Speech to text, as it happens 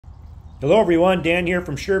Hello everyone, Dan here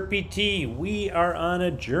from Sherp PT. We are on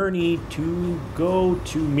a journey to go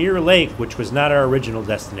to Mirror Lake, which was not our original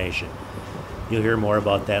destination. You'll hear more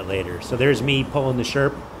about that later. So there's me pulling the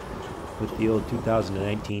Sherp with the old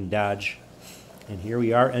 2019 Dodge. And here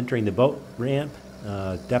we are entering the boat ramp.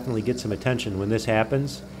 Definitely get some attention when this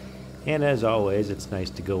happens. And as always, it's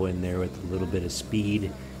nice to go in there with a little bit of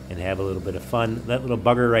speed and have a little bit of fun. That little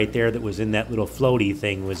bugger right there that was in that little floaty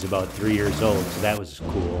thing was about 3 years old, so that was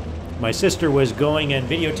cool. My sister was going and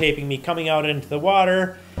videotaping me coming out into the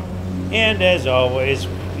water, and as always,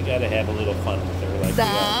 we gotta have a little fun with her like we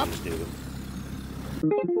always do.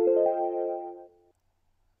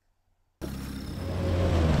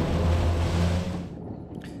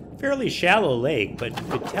 Fairly shallow lake, but you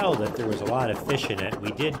could tell that there was a lot of fish in it. We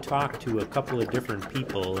did talk to a couple of different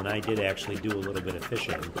people, and I did actually do a little bit of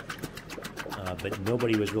fishing, but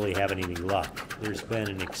nobody was really having any luck. There's been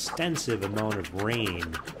an extensive amount of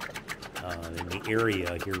rain in the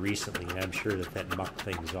area here recently, and I'm sure that mucked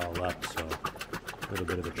things all up, so a little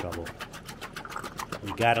bit of a trouble.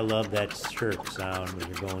 You gotta love that chirp sound when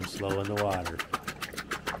you're going slow in the water.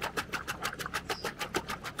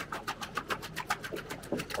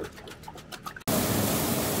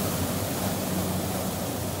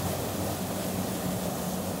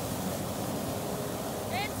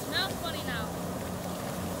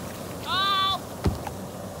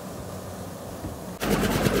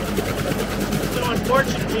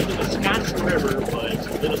 Unfortunately, the Wisconsin River was a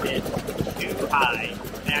little bit too high. In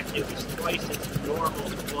fact, it was twice its normal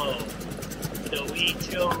flow. So we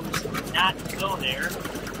chose not to go there.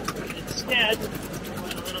 Instead, we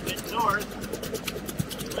went a little bit north.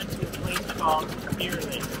 We went to a place called Mirror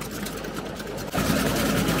Lake.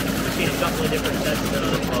 We've seen a couple of different sets of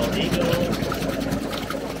bald eagles,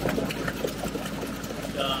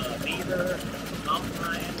 beaver, mountain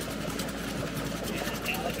lion, and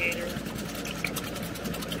an alligator.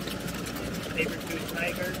 Saber-tooth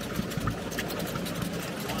tiger,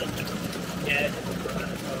 one dead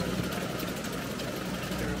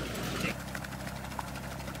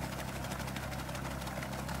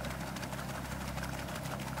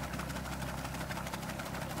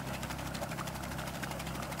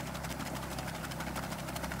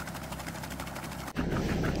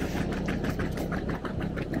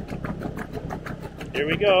Here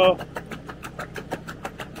we go.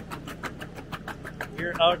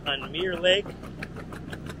 We're out on Mirror Lake.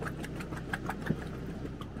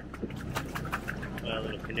 A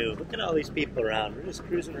little canoe. Look at all these people around. We're just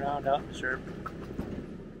cruising around out in the Sherp.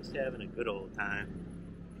 Just having a good old time.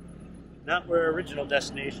 Not where our original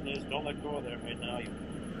destination is. Don't let go of that right now, you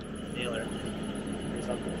nailer. Here's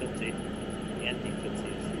Uncle Tootsie. Auntie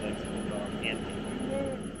Tootsie, as he likes to be called. Auntie.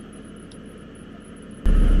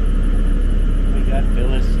 We got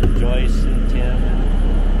Phyllis and Joyce and Tim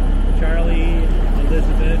and Charlie and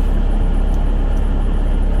Elizabeth.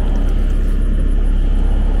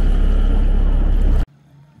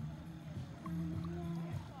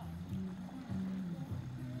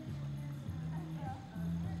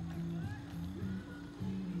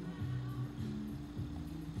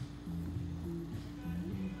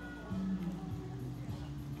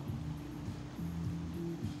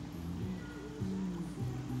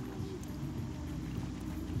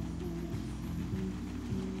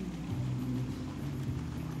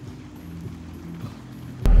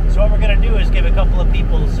 So what we're going to do is give a couple of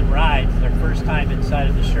people some rides, their first time inside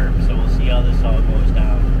of the Sherp, so we'll see how this all goes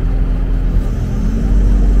down.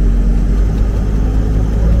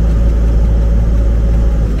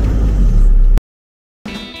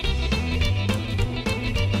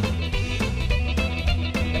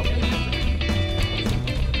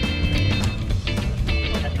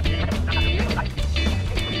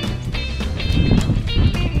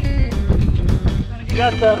 You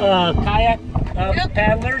got the kayak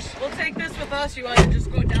paddlers? We'll take this with us. You want to just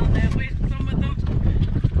go down that way some with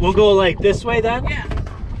them? We'll go like this way then? Yeah.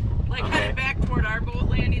 Like headed back toward our boat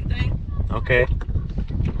landing thing. Okay.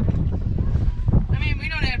 I mean, we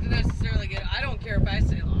don't have to necessarily get, I don't care if I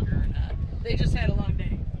stay longer or not. They just had a long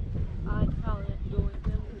day. I'd probably have to go with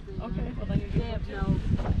them. Okay, well then you have no.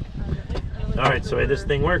 Alright, so the way this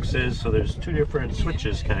thing works is, so there's two different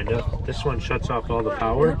switches kind of. This one shuts off all the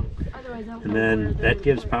power, and then that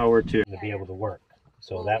gives power to be able to work.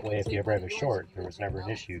 So that way if you ever have a short, there was never an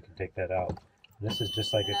issue, you can take that out. And this is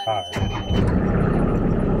just like a car.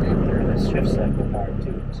 This shifts like a car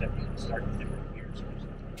too, except you can start with different gears.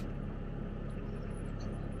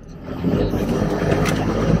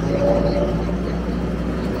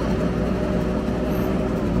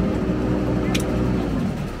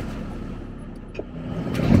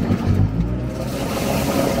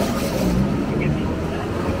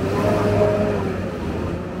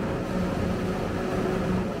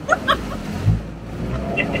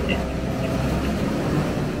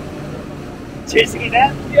 Did you see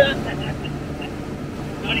that? Yeah.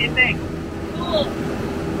 What do you think? Cool.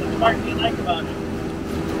 What part do you like about it?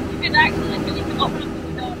 You can actually, when you can open up the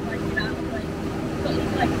window and like get out, like, so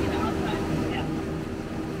it's like, you know, outside. Yeah.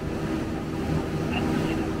 That's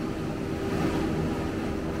really nice.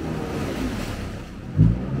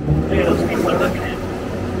 Look at those people are looking at you.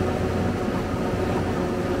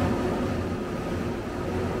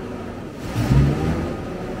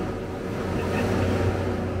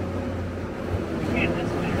 We came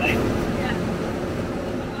this way, right? Yeah.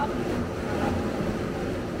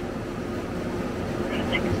 We're gonna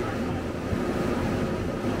take a shortcut.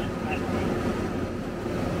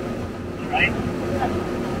 All right?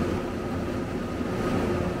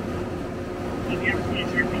 Have you ever seen a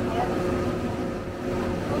Sherp before?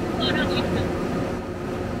 Upload on YouTube.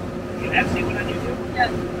 You have seen one on YouTube? Yeah.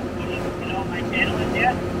 You know what my channel is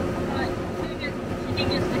yet? She did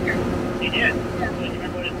get a sticker. She did. Yeah. Do you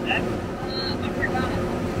remember what it said? I forgot it.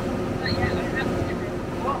 But yeah, I have a sticker.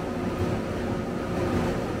 Cool.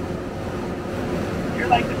 You're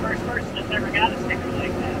like the first person that's ever got a sticker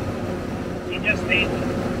like that. She just made one.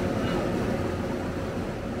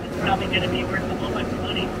 It's probably going to be worth a whole bunch of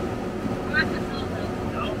money. I have to sell them.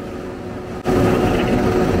 No?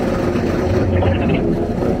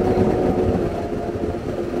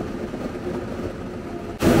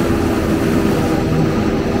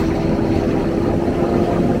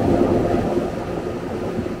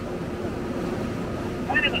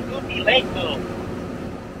 Kind of a goofy lake though.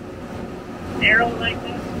 Narrow like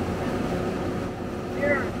this.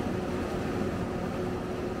 Here.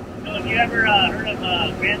 So have you ever heard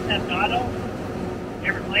of Grand Theft Auto? You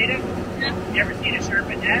ever played it? Yeah. You ever seen a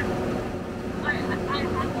Sherp in that? I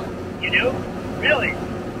have one. You do? Really?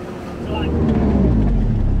 So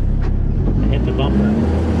hit the bumper.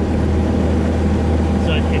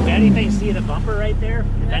 So if anything, see the bumper right there?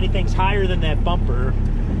 If anything's higher than that bumper,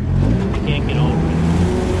 you can't get over it.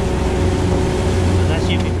 Unless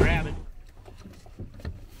you can grab it.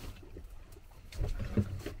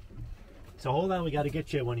 So hold on, we got to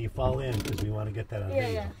get you when you fall in because we want to get that on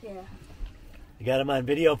video. Yeah. You got him on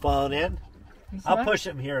video falling in? He's I'll not- push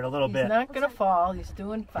him here in a little He's bit. not gonna fall. He's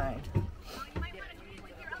doing fine.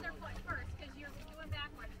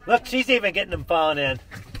 Look, she's even getting him falling in.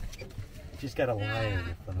 She's got a line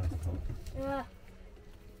in front of her. Yeah.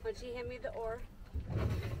 When she hand me the oar.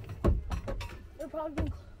 They're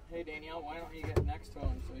probably Hey Danielle, why don't you get next to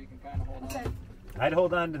him so you can kind of hold on? I'd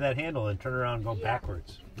hold on to that handle and turn around and go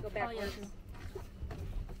backwards. Go backwards.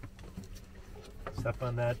 Step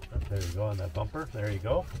on that. Oh, there you go, on that bumper. There you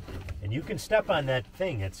go. And you can step on that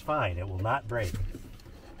thing. It's fine. It will not break.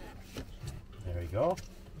 There you go.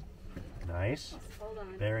 Nice. Hold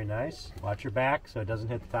on. Very nice. Watch your back so it doesn't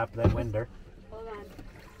hit the top of that window. Hold on.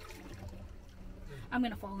 I'm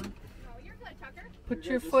gonna fall in. Put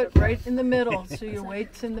your foot right in the middle, so your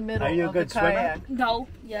weight's in the middle Are you a of good the kayak. swimmer? No.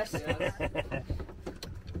 Yes.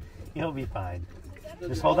 You'll be fine.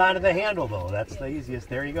 Just hold on to the handle though. That's the easiest.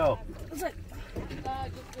 There you go. Just do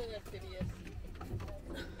that video.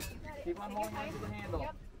 Keep on holding onto the handle.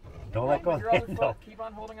 Don't let go of Your the other handle. foot, keep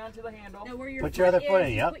on holding onto the handle. Now where your Put your other foot in,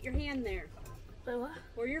 is, yep. Put your hand there. Wait, what?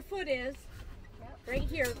 Where your foot is. Right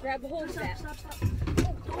here. Grab a hold of that.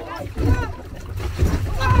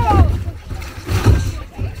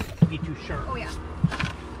 Be too sharp. Oh yeah.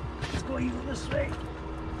 Let's go even this way.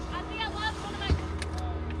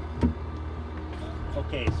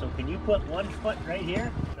 Okay, so can you put one foot right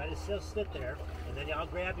here? Try to still sit there, and then I'll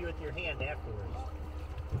grab you with your hand afterwards.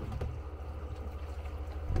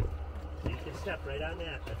 So you can step right on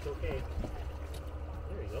that. That's okay.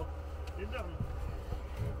 There you go. Good job.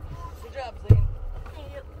 Good job, Zane.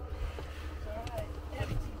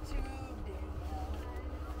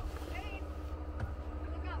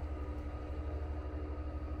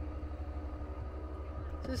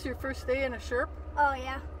 Is this your first day in a Sherp? Oh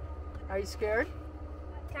yeah. Are you scared?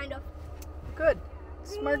 Kind of. Good.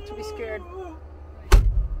 It's smart to be scared.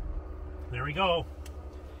 There we go.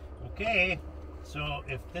 Okay, so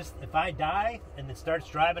if I die and it starts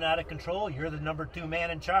driving out of control, you're the number 2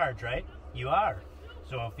 man in charge, right? You are.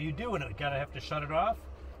 So if you do and it gotta have to shut it off,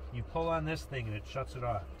 you pull on this thing and it shuts it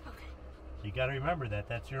off. Okay. So you gotta remember that.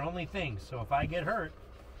 That's your only thing. So if I get hurt,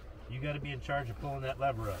 you gotta be in charge of pulling that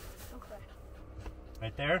lever up. Okay.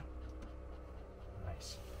 Right there?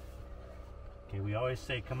 Nice. Okay, we always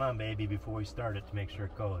say, come on, baby, before we start it to make sure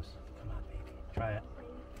it goes. Come on, baby. Try it.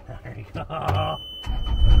 There you go. Uh-oh.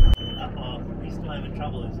 He's still having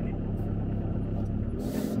trouble, isn't he?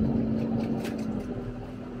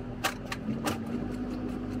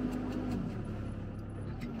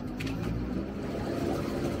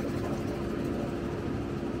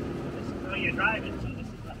 Oh, you drive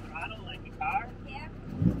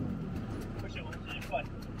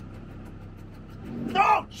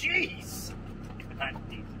Jeez! God,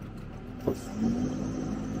 geez.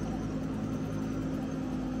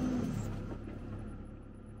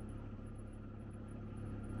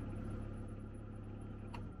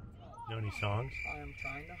 Know any songs? I'm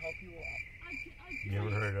trying to help you walk. You ever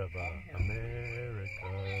heard of America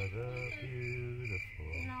the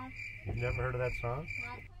Beautiful? No. You've never heard of that song?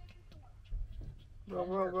 Row,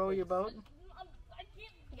 row, row your boat.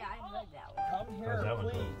 Yeah, I heard that one. Come How's here, that one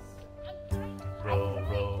go? please. Row,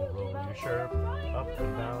 row, row your Sherp up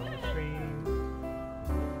and down the stream.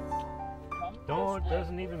 Come Don't,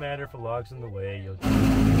 doesn't even matter if a log's in the way. You'll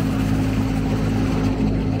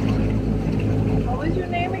What was your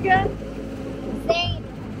name again? Zane.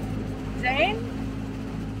 Zane?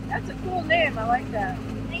 That's a cool name. I like that.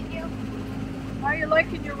 Thank you. How are you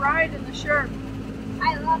liking your ride in the Sherp?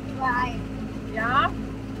 I love the ride. Yeah?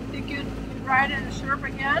 Think you'd ride in a Sherp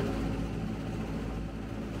again?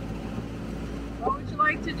 What would you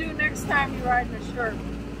like to do next time you ride in a Sherp?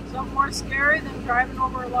 Something more scary than driving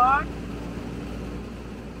over a log?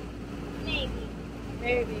 Maybe.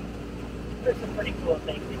 Maybe. There's some pretty cool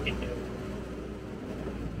things you can do.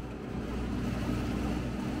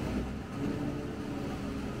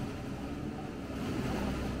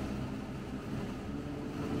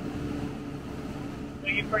 So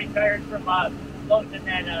you're pretty tired from floating in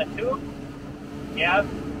that tube? Yeah? Did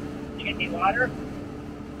you get any water?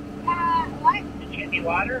 What? Did you get any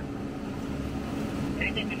water?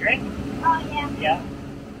 Anything to drink? Oh, yeah. Yeah.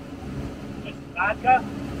 Just vodka?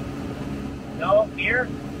 No beer?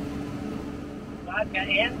 Vodka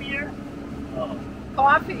and beer? Oh.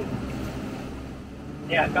 Coffee.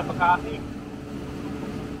 Yeah, a cup of coffee.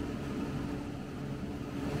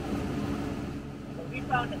 Well, we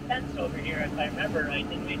found a fence over here, if I remember right,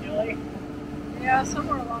 didn't we, Julie? Yeah,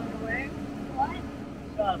 somewhere along the way. What? We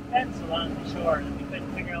saw a fence along the shore and we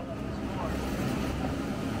couldn't figure out what it was for.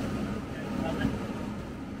 There's nothing.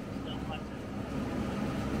 Still punching.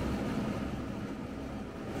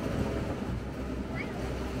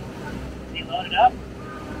 Is he loaded up?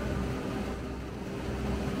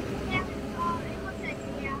 Yeah, it looks like,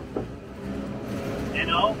 yeah.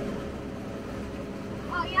 No?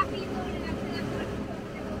 Oh, yeah, be loaded up to that one.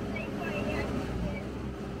 It looks like, right here.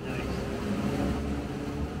 Nice.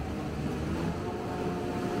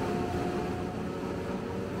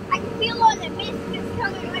 I can feel all the mist just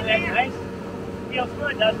coming right Isn't that there. nice? Feels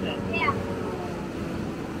good, doesn't it? Yeah.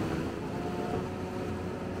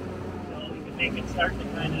 So we can make it start to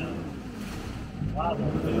kind of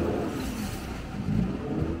wobble too.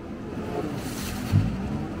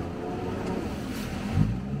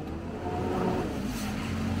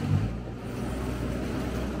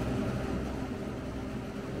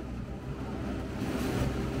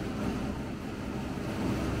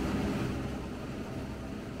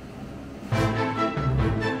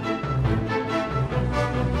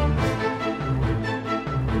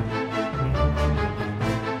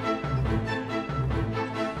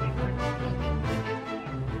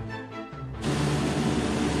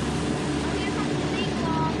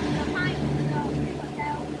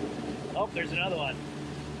 Oh, there's another one.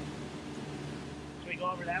 Should we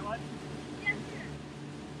go over that one? Yes, sir.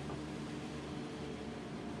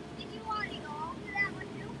 Did you want to go over that one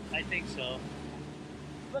too? I think so.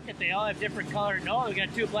 Look at, they all have different color. No, we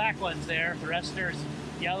got two black ones there. The rest there's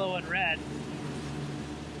yellow and red.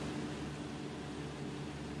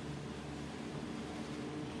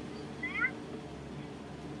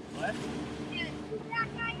 Black? What? Yeah, two black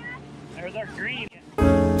kayaks? They're green.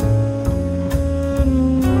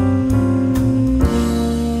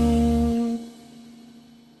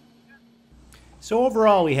 So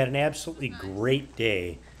overall, we had an absolutely great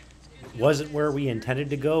day. It wasn't where we intended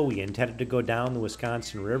to go. We intended to go down the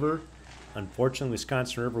Wisconsin River. Unfortunately,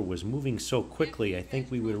 Wisconsin River was moving so quickly, I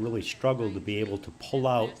think we would really struggle to be able to pull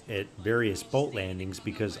out at various boat landings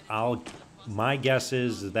because my guess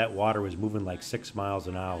is that water was moving like 6 miles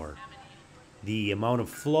an hour. The amount of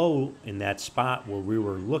flow in that spot where we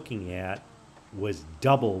were looking at was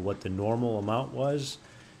double what the normal amount was.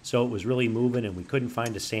 So it was really moving and we couldn't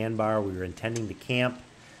find a sandbar. We were intending to camp.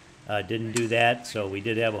 Didn't do that, so we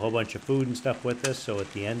did have a whole bunch of food and stuff with us. So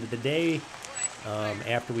at the end of the day,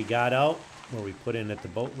 after we got out, where we put in at the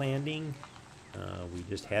boat landing, we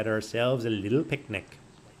just had ourselves a little picnic.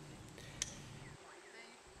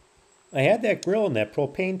 I had that grill and that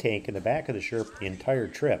propane tank in the back of the Sherp the entire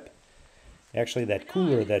trip. Actually, that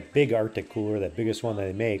cooler, that big RTIC cooler, that biggest one that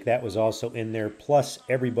they make, that was also in there, plus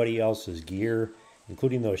everybody else's gear,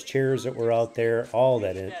 including those chairs that were out there, all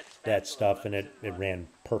that stuff, and it ran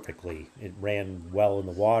perfectly. It ran well in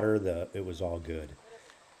the water. It was all good.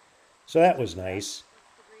 So that was nice.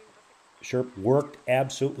 Sherp worked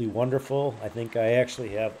absolutely wonderful. I think I actually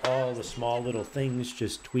have all the small little things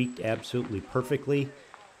just tweaked absolutely perfectly.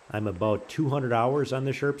 I'm about 200 hours on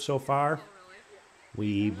the Sherp so far.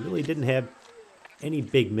 We really didn't have any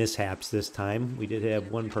big mishaps this time. We did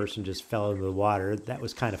have one person just fell into the water. That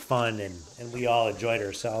was kind of fun, and we all enjoyed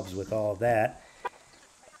ourselves with all of that.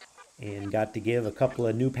 And got to give a couple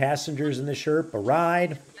of new passengers in the Sherp a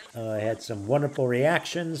ride. I had some wonderful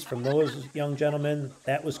reactions from those young gentlemen.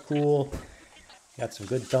 That was cool. Got some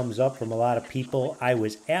good thumbs up from a lot of people. I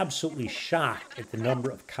was absolutely shocked at the number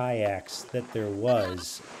of kayaks that there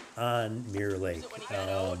was on Mirror Lake.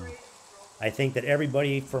 I think that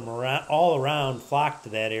everybody from all around flocked to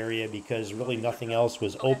that area because really nothing else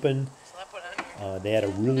was open. They had a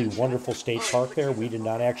really wonderful state park there. We did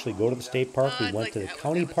not actually go to the state park. We went to the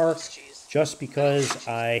county park just because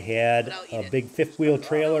I had a big fifth-wheel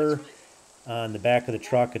trailer on the back of the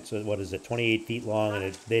truck. It's, 28 feet long,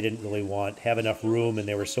 and they didn't really have enough room, and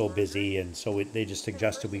they were so busy, and so they just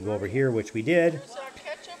suggested we go over here, which we did.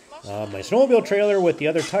 My snowmobile trailer with the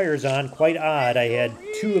other tires on, quite odd. I had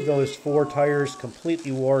 2 of those 4 tires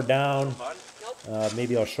completely wore down.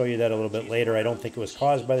 Maybe I'll show you that a little bit later. I don't think it was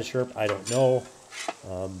caused by the Sherp. I don't know,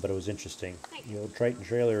 but it was interesting. The old Triton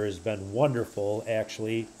trailer has been wonderful,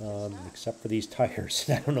 actually, except for these tires.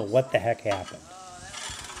 I don't know what the heck happened.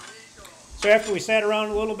 So after we sat around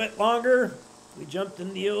a little bit longer, we jumped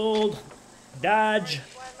in the old Dodge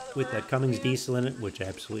with that Cummings diesel in it, which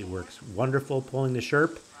absolutely works wonderful pulling the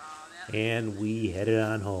Sherp, and we headed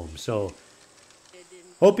on home. So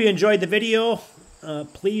hope you enjoyed the video.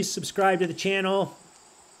 Please subscribe to the channel,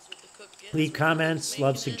 leave comments,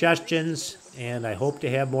 love suggestions, and I hope to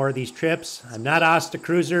have more of these trips. I'm not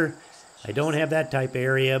ostacruiser. I don't have that type of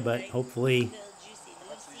area, but hopefully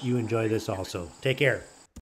you enjoy this also. Take care.